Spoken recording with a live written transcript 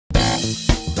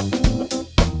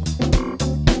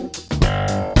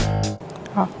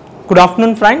Good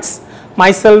afternoon, friends.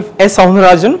 Myself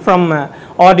Sowndrarajan from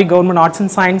RD Government Arts and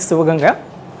Science, Sivaganga.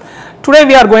 Today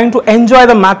we are going to enjoy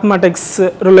the mathematics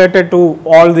related to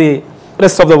all the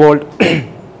rest of the world.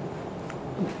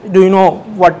 Do you know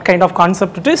what kind of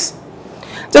concept it is?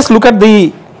 Just look at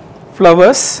the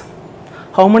flowers.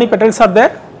 How many petals are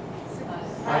there?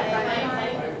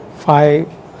 5.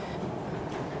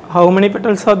 How many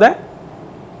petals are there?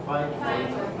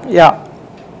 5. Yeah.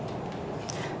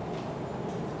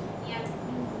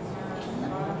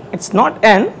 It's not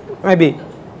n, maybe.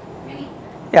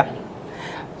 Yeah.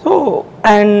 So,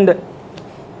 and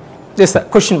just a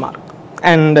question mark.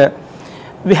 And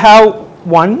we have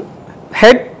one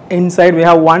head, inside we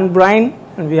have one brain,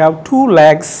 and we have 2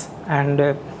 legs, and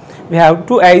we have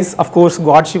 2 eyes. Of course,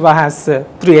 God Shiva has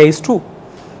 3 eyes too,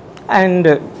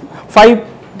 and 5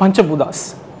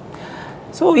 Panchabuddhas.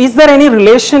 So, is there any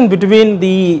relation between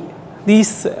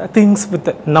these things with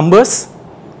the numbers?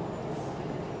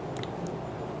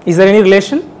 Is there any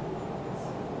relation?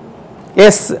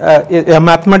 Yes, a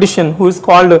mathematician who is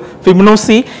called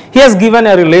Fibonacci, he has given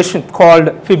a relation called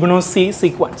Fibonacci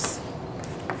sequence.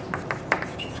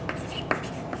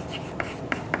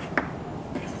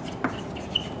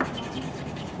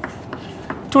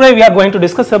 Today we are going to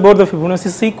discuss about the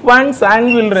Fibonacci sequence, and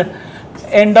we will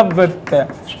end up with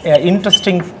an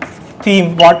interesting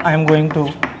theme what I am going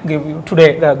to give you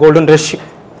today, the golden ratio.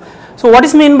 So what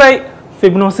is meant by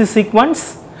Fibonacci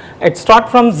sequence? It starts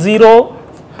from 0,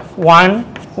 1,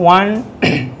 1,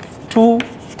 2,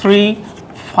 3,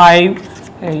 5,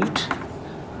 8.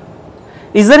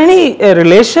 Is there any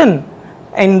relation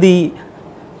in the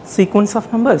sequence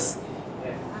of numbers?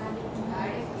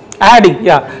 Adding,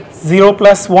 yeah. 0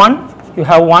 plus 1, you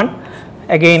have 1.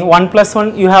 Again, 1 plus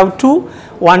 1, you have 2.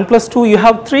 1 plus 2, you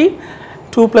have 3.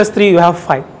 2 plus 3, you have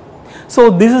 5. So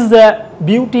this is the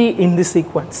beauty in the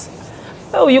sequence.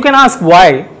 So you can ask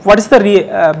why. What is the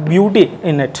beauty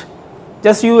in it?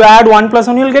 Just you add 1 plus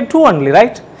 1, you will get 2 only,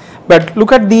 right? But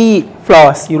look at the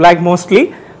flowers. You like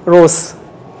mostly rose.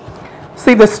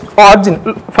 See this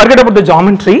origin. Forget about the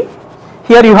geometry.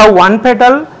 Here you have 1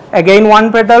 petal, again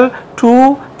 1 petal,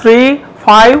 2, 3,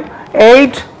 5,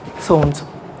 8, so on. So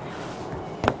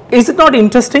is it not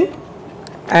interesting?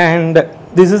 And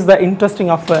this is the interesting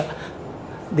of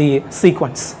the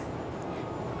sequence.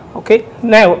 Okay.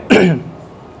 Now.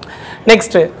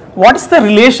 Next, what is the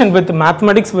relation with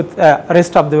mathematics with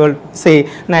rest of the world, say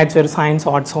nature, science,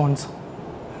 arts, so on.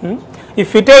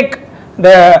 If you take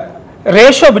the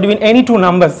ratio between any 2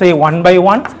 numbers, say 1 by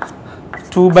 1,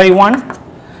 2 by 1,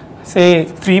 say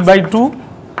 3 by 2,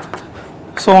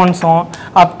 so on,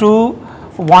 up to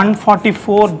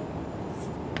 144,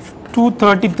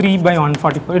 233 by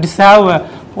 144. It is have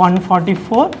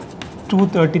 144,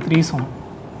 233, so on.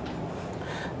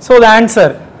 So the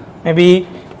answer maybe,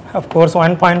 of course,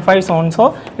 1.5, so on,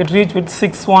 so it reached with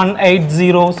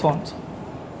 6180, so on. So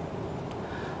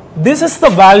this is the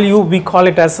value, we call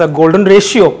it as a golden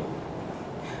ratio,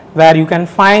 where you can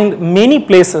find many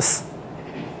places.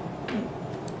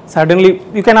 Certainly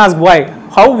you can ask why,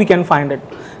 how we can find it.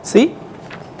 See,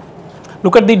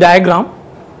 look at the diagram.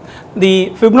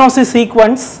 The Fibonacci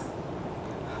sequence,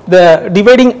 the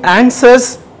dividing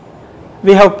answers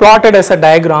we have plotted as a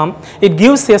diagram. It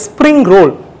gives a spring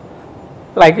roll.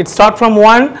 Like it starts from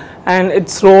 1 and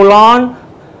it's roll on.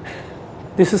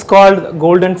 This is called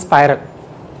golden spiral.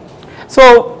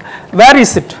 So where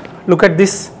is it? Look at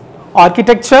this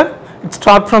architecture. It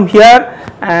starts from here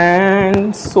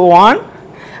and so on.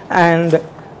 And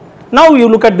now you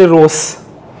look at the rows.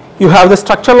 You have the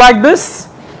structure like this,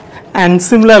 and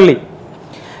similarly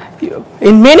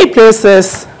in many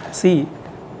places, see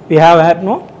we have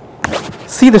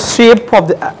see the shape of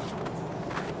the.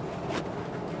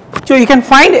 So you can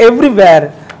find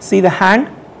everywhere, see the hand,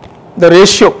 the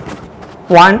ratio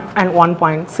 1 and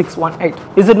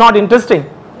 1.618. Is it not interesting?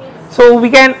 Yes. So we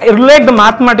can relate the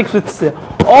mathematics with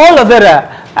all other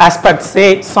aspects,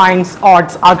 say science,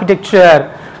 arts,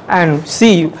 architecture, and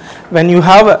see when you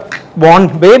have a born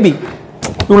baby,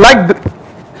 you like,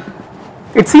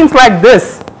 it seems like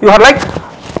this, you are like,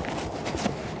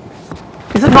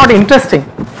 is it not interesting?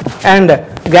 And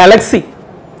galaxy,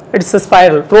 it's a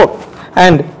spiral road,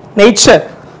 and nature,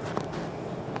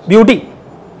 beauty.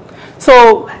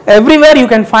 So everywhere you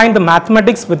can find the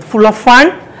mathematics with full of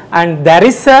fun, and there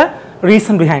is a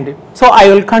reason behind it. So I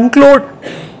will conclude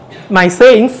my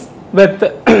sayings with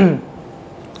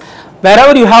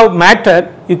wherever you have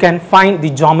matter, you can find the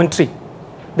geometry.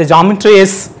 The geometry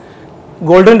is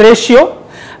golden ratio,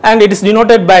 and it is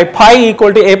denoted by pi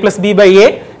equal to a plus b by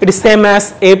a. It is same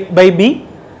as a by b.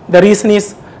 The reason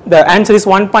is the answer is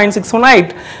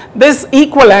 1.618. This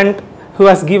equivalent who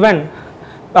has given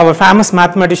our famous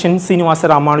mathematician Srinivasa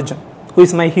Ramanujan, who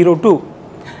is my hero too.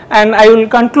 And I will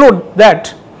conclude that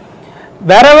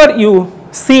wherever you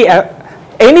see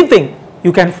anything,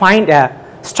 you can find a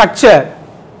structure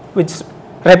which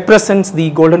represents the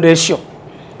golden ratio.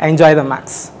 Enjoy the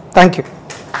maths. Thank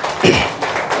you.